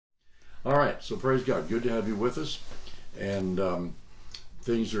All right, so praise God. Good to have you with us. And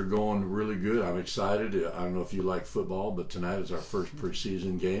things are going really good. I'm excited. I don't know if you like football, but tonight is our first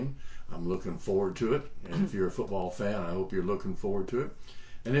preseason game. I'm looking forward to it. And if you're a football fan, I hope you're looking forward to it.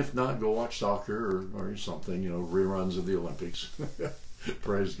 And if not, go watch soccer or something, reruns of the Olympics.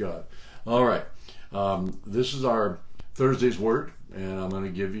 Praise God. All right. This is our Thursday's Word, and I'm going to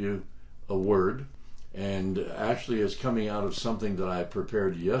give you a word. And actually, it's coming out of something that I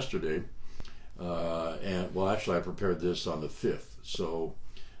prepared yesterday. I prepared this on the 5th. So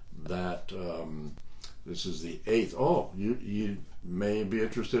that this is the 8th. Oh, you may be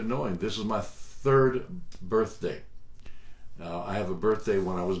interested in knowing this is my 3rd birthday. Now, I have a birthday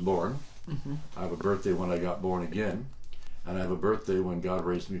when I was born. Mm-hmm. I have a birthday when I got born again. And I have a birthday when God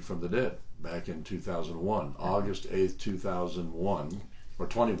raised me from the dead back in 2001. August 8th, 2001, or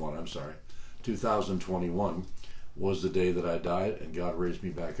 21, I'm sorry. 2021 was the day that I died, and God raised me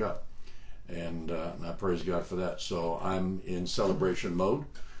back up. And I praise God for that. So I'm in celebration mode.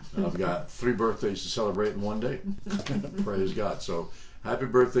 I've got 3 birthdays to celebrate in one day. Praise God. So happy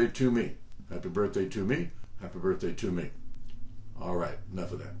birthday to me. Happy birthday to me. Happy birthday to me. All right,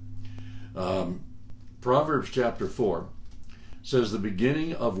 enough of that. Proverbs chapter 4 says the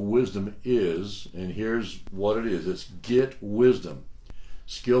beginning of wisdom is, and here's what it is, it's get wisdom,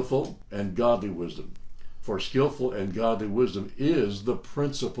 skillful and godly wisdom. For skillful and godly wisdom is the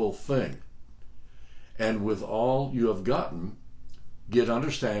principal thing. And with all you have gotten, get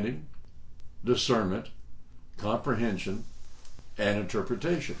understanding, discernment, comprehension, and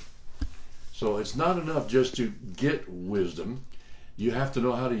interpretation. So it's not enough just to get wisdom. You have to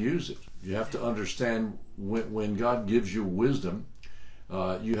know how to use it. You have to understand when God gives you wisdom,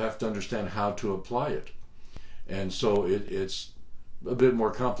 you have to understand how to apply it. And so it's a bit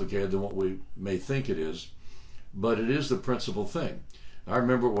more complicated than what we may think it is, but it is the principal thing. I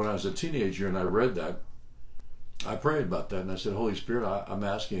remember when I was a teenager and I read that, I prayed about that and I said, Holy Spirit, I'm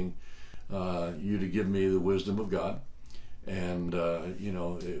asking you to give me the wisdom of God. And,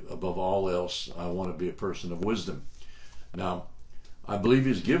 above all else, I want to be a person of wisdom. Now, I believe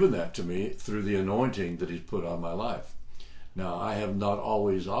He's given that to me through the anointing that He's put on my life. Now, I have not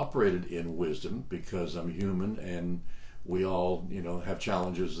always operated in wisdom because I'm human and we all, have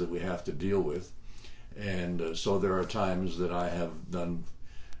challenges that we have to deal with. And so there are times that I have done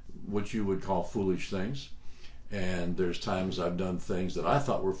what you would call foolish things. And there's times I've done things that I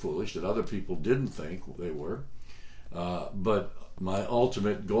thought were foolish that other people didn't think they were. But my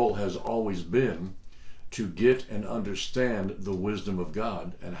ultimate goal has always been to get and understand the wisdom of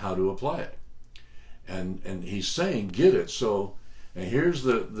God and how to apply it. And He's saying, get it. So, and here's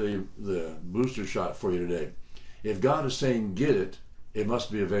the booster shot for you today. If God is saying, get it, it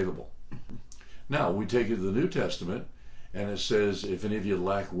must be available. Now, we take it to the New Testament, and it says, if any of you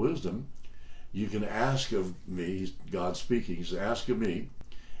lack wisdom, you can ask of me, God speaking, He says, ask of me,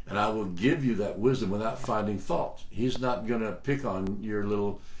 and I will give you that wisdom without finding fault. He's not going to pick on your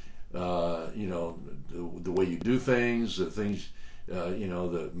little, the way you do things,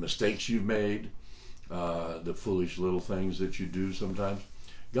 the mistakes you've made, the foolish little things that you do sometimes.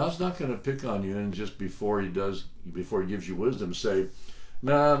 God's not going to pick on you and just before He gives you wisdom, say,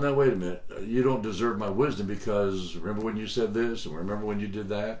 no, wait a minute, you don't deserve my wisdom because remember when you said this and remember when you did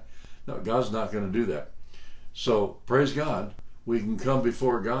that? No, God's not going to do that. So, praise God, we can come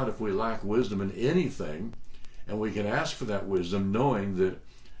before God if we lack wisdom in anything, and we can ask for that wisdom knowing that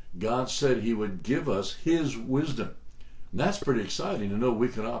God said He would give us His wisdom. And that's pretty exciting to know we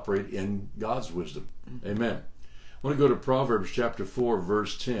can operate in God's wisdom. Amen. I want to go to Proverbs chapter 4,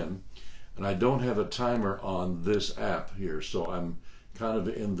 verse 10, and I don't have a timer on this app here, so I'm kind of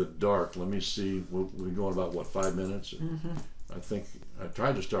in the dark. Let me see. We're going about, 5 minutes? Mm-hmm. I think I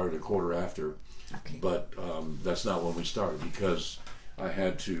tried to start at a quarter after, okay. But that's not when we started because I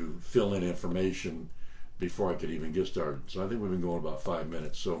had to fill in information before I could even get started. So I think we've been going about 5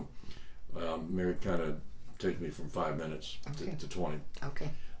 minutes. So Mary kind of take me from 5 minutes to 20. Okay.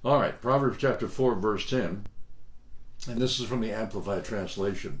 All right, Proverbs chapter 4, verse 10, and this is from the Amplified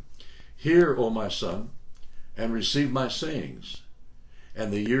Translation. Hear, O my son, and receive my sayings,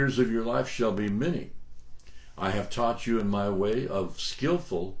 and the years of your life shall be many. I have taught you in my way of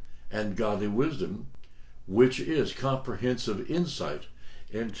skillful and godly wisdom, which is comprehensive insight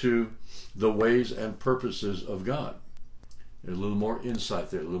into the ways and purposes of God. There's a little more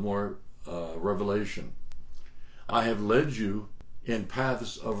insight there, a little more revelation. I have led you in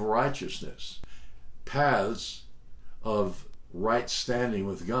paths of righteousness, paths of right standing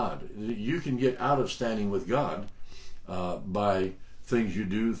with God. You can get out of standing with God by things you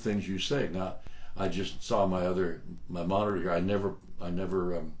do, things you say. Now, I just saw my monitor here. I never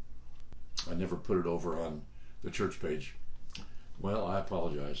I never put it over on the church page. Well, I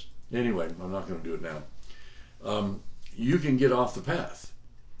apologize. Anyway, I'm not going to do it now. You can get off the path.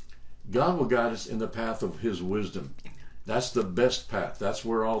 God will guide us in the path of His wisdom. That's the best path. That's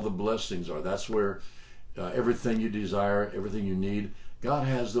where all the blessings are. That's where everything you desire, everything you need, God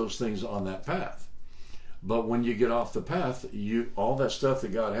has those things on that path. But when you get off the path, all that stuff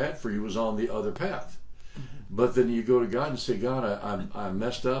that God had for you was on the other path. But then you go to God and say, God, I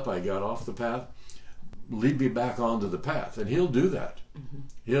messed up. I got off the path. Lead me back onto the path. And He'll do that.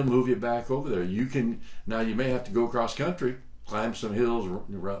 He'll move you back over there. Now you may have to go cross country, climb some hills,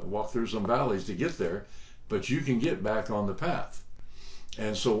 walk through some valleys to get there, but you can get back on the path.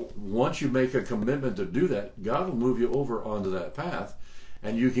 And so once you make a commitment to do that, God will move you over onto that path,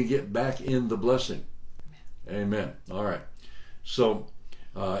 and you can get back in the blessing. Amen. All right. So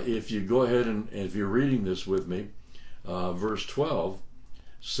if you go ahead and if you're reading this with me, verse 12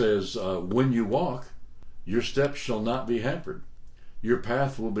 says, when you walk, your steps shall not be hampered. Your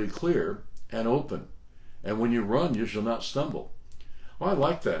path will be clear and open. And when you run, you shall not stumble. Well, I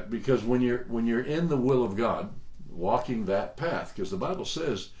like that, because when you're in the will of God, walking that path, because the Bible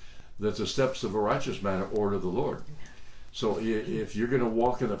says that the steps of a righteous man are ordered of the Lord. So if you're going to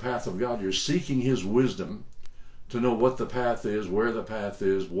walk in the path of God, you're seeking His wisdom to know what the path is, where the path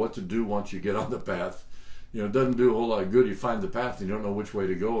is, what to do once you get on the path. It doesn't do a whole lot of good. You find the path and you don't know which way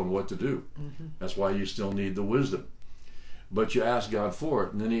to go and what to do. That's why you still need the wisdom. But you ask God for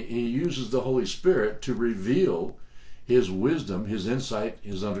it, and then He uses the Holy Spirit to reveal His wisdom, His insight,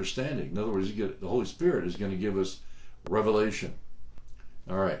 His understanding. In other words, the Holy Spirit is going to give us revelation.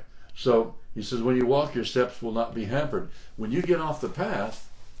 All right. So He says, when you walk, your steps will not be hampered. When you get off the path,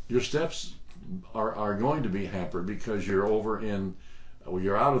 your steps are going to be hampered, because you're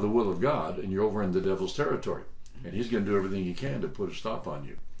you're out of the will of God, and you're over in the devil's territory. And he's going to do everything he can to put a stop on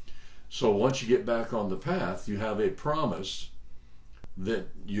you. So once you get back on the path, you have a promise that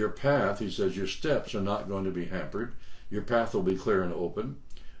your path, He says, your steps are not going to be hampered. Your path will be clear and open.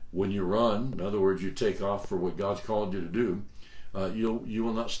 When you run, in other words, you take off for what God's called you to do, you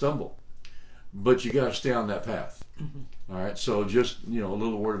will not stumble. But you got to stay on that path. All right. So just a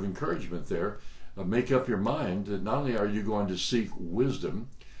little word of encouragement there. Make up your mind that not only are you going to seek wisdom,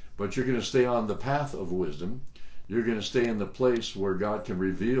 but you're going to stay on the path of wisdom. You're going to stay in the place where God can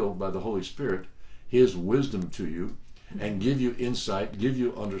reveal by the Holy Spirit His wisdom to you, and give you insight, give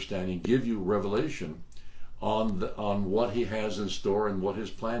you understanding, give you revelation on what He has in store and what His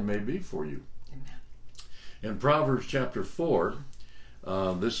plan may be for you. Amen. In Proverbs chapter 4,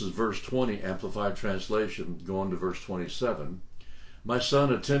 this is verse 20, Amplified Translation, going to verse 27. My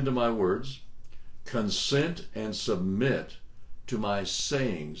son, attend to my words, consent and submit to my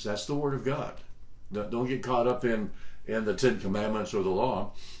sayings. That's the word of God. Don't get caught up in the Ten Commandments or the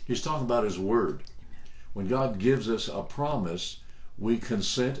law. He's talking about His word. When God gives us a promise, we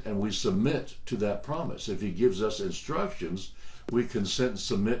consent and we submit to that promise. If He gives us instructions, we consent and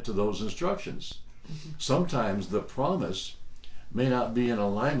submit to those instructions. Sometimes the promise may not be in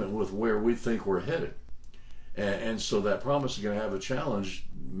alignment with where we think we're headed. And so that promise is going to have a challenge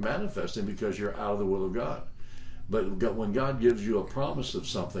manifesting, because you're out of the will of God. But when God gives you a promise of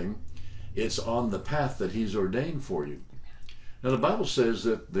something, it's on the path that He's ordained for you. Now the Bible says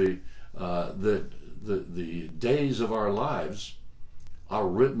that the days of our lives are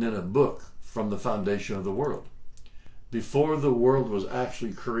written in a book from the foundation of the world. Before the world was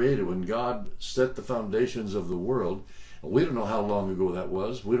actually created, when God set the foundations of the world, we don't know how long ago that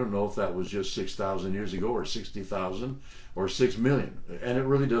was. We don't know if that was just 6,000 years ago, or 60,000, or 6 million. And it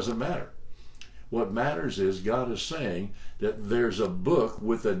really doesn't matter. What matters is God is saying that there's a book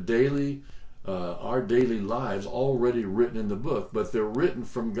with our daily lives already written in the book, but they're written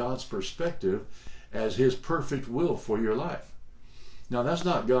from God's perspective as His perfect will for your life. Now, that's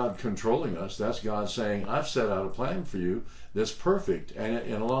not God controlling us. That's God saying, I've set out a plan for you that's perfect.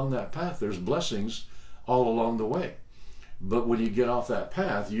 And along that path, there's blessings all along the way. But when you get off that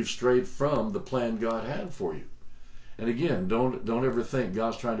path, you've strayed from the plan God had for you. And again, don't ever think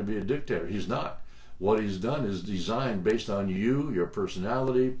God's trying to be a dictator. He's not. What He's done is designed based on you, your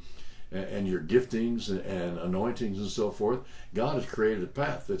personality, and your giftings and anointings and so forth. God has created a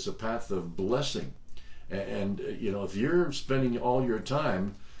path. It's a path of blessing. And if you're spending all your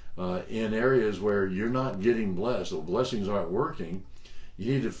time in areas where you're not getting blessed, or blessings aren't working,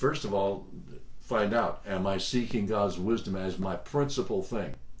 you need to first of all find out, am I seeking God's wisdom as my principal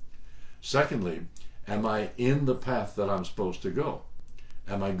thing? Secondly, am I in the path that I'm supposed to go?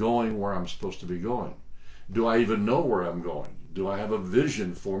 Am I going where I'm supposed to be going? Do I even know where I'm going? Do I have a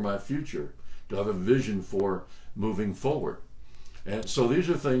vision for my future? Do I have a vision for moving forward? And so these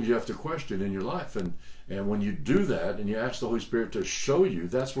are things you have to question in your life. And when you do that and you ask the Holy Spirit to show you,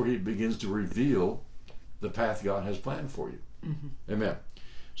 that's where he begins to reveal the path God has planned for you. Mm-hmm. Amen.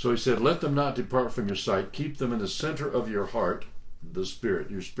 So he said, let them not depart from your sight. Keep them in the center of your heart, the spirit,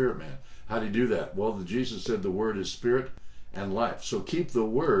 your spirit man. How do you do that? Well, Jesus said the word is spirit and life. So keep the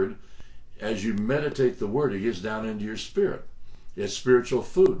word. As you meditate the word, it gets down into your spirit. It's spiritual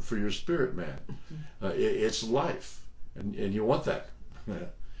food for your spirit man. It's life. And you want that.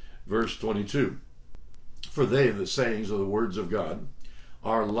 Verse 22. For they, the sayings of the words of God,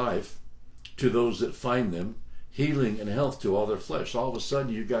 are life to those that find them, healing and health to all their flesh. All of a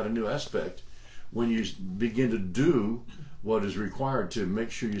sudden you've got a new aspect when you begin to do what is required to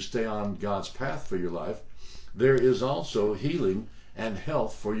make sure you stay on God's path for your life. There is also healing and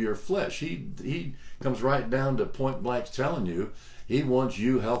health for your flesh. He comes right down to point blank telling you he wants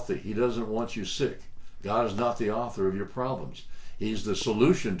you healthy. He doesn't want you sick. God is not the author of your problems. He's the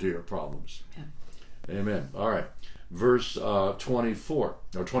solution to your problems. Yeah. Amen. All right. Verse 24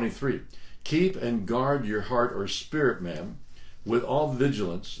 or 23. Keep and guard your heart or spirit man with all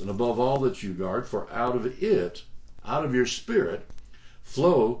vigilance, and above all that you guard, for out of it, out of your spirit,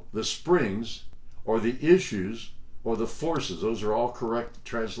 flow the springs or the issues or the forces. Those are all correct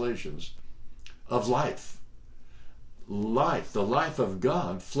translations of life. Life, the life of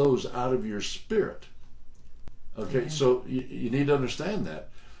God flows out of your spirit. Okay, so you need to understand that.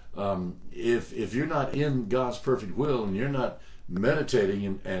 If you're not in God's perfect will and you're not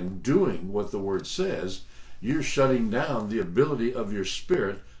meditating and doing what the Word says, you're shutting down the ability of your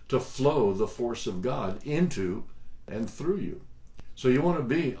spirit to flow the force of God into and through you. So you want to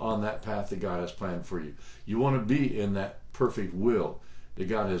be on that path that God has planned for you. You want to be in that perfect will that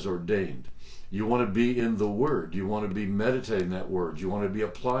God has ordained. You want to be in the Word. You want to be meditating that Word. You want to be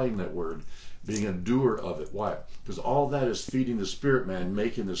applying that Word, being a doer of it. Why? Because all that is feeding the spirit man,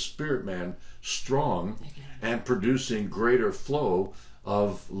 making the spirit man strong and producing greater flow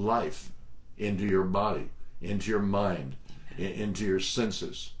of life into your body, into your mind, into your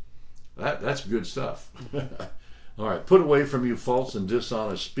senses. That's good stuff. All right. Put away from you false and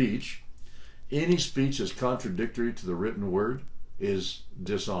dishonest speech. Any speech that's contradictory to the written word is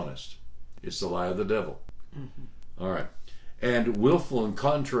dishonest. It's the lie of the devil. Mm-hmm. All right. And willful and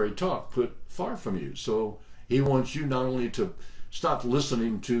contrary talk put far from you. So he wants you not only to stop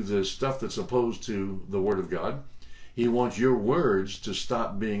listening to the stuff that's opposed to the Word of God, he wants your words to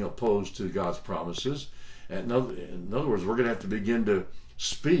stop being opposed to God's promises. And in other words, we're going to have to begin to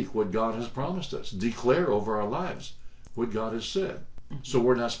speak what God has promised us, declare over our lives what God has said. So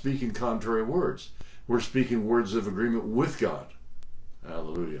we're not speaking contrary words. We're speaking words of agreement with God.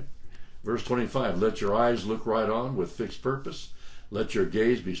 Hallelujah. Verse 25, let your eyes look right on with fixed purpose. Let your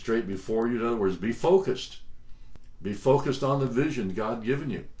gaze be straight before you. In other words, be focused. Be focused on the vision God given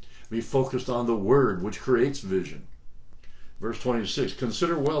you. Be focused on the Word which creates vision. Verse 26,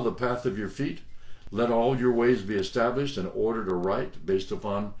 consider well the path of your feet. Let all your ways be established and ordered aright based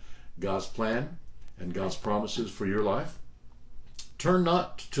upon God's plan and God's promises for your life. Turn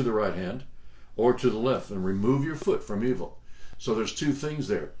not to the right hand or to the left, and remove your foot from evil. So there's two things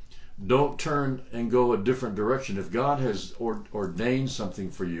there. Don't turn and go a different direction. If God has ordained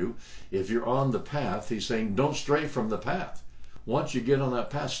something for you, if you're on the path, he's saying don't stray from the path. Once you get on that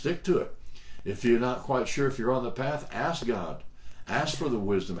path, stick to it. If you're not quite sure if you're on the path, ask God. Ask for the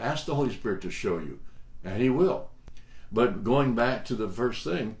wisdom. Ask the Holy Spirit to show you, and he will. But going back to the first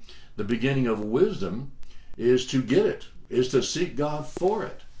thing, the beginning of wisdom is to get it, is to seek God for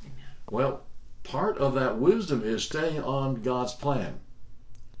it. Well, part of that wisdom is staying on God's plan.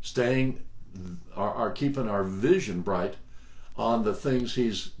 Staying, keeping our vision bright on the things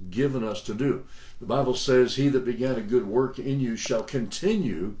he's given us to do. The Bible says, he that began a good work in you shall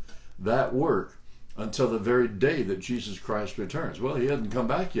continue that work until the very day that Jesus Christ returns. Well, he hasn't come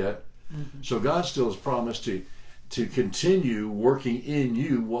back yet. Mm-hmm. So God still has promised to continue working in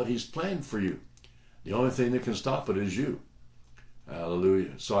you what he's planned for you. The only thing that can stop it is you.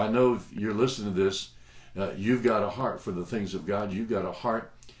 Hallelujah. So I know if you're listening to this, you've got a heart for the things of God. You've got a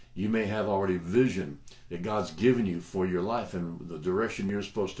heart. You may have already vision that God's given you for your life and the direction you're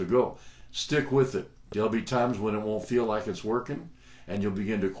supposed to go. Stick with it. There'll be times when it won't feel like it's working, and you'll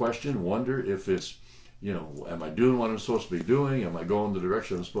begin to question, wonder if it's, am I doing what I'm supposed to be doing? Am I going the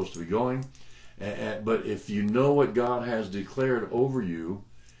direction I'm supposed to be going? But if you know what God has declared over you,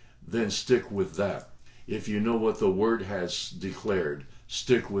 then stick with that. If you know what the Word has declared,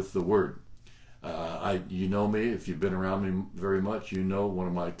 stick with the Word. You know me, if you've been around me very much, you know one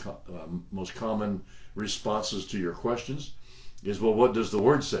of my most common responses to your questions is, well, what does the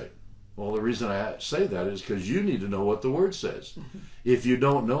Word say? Well, the reason I say that is because you need to know what the Word says. If you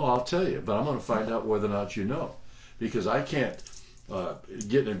don't know, I'll tell you, but I'm going to find out whether or not you know, because I can't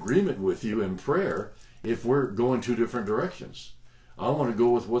get an agreement with you in prayer if we're going two different directions. I want to go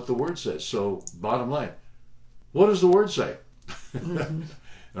with what the Word says. So, bottom line, what does the Word say? And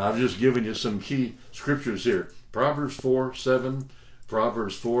I've just given you some key scriptures here. Proverbs 4:7,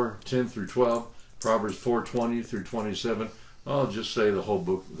 Proverbs 4:10 through 12, Proverbs 4:20 through 27. I'll just say the whole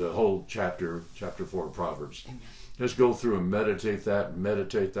book, the whole chapter 4 of Proverbs. Amen. Just go through and meditate that,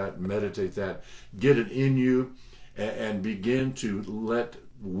 meditate that, meditate that. Get it in you and begin to let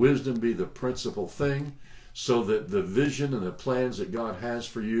wisdom be the principal thing so that the vision and the plans that God has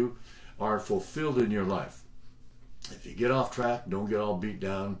for you are fulfilled in your life. If you get off track, don't get all beat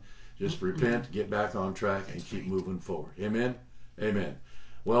down. Just repent, get back on track, and keep moving forward. Amen? Amen.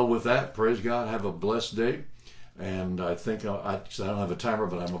 Well, with that, praise God. Have a blessed day. And I think I don't have a timer,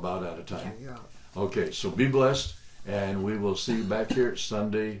 but I'm about out of time. Okay, so be blessed, and we will see you back here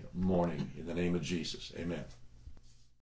Sunday morning in the name of Jesus. Amen.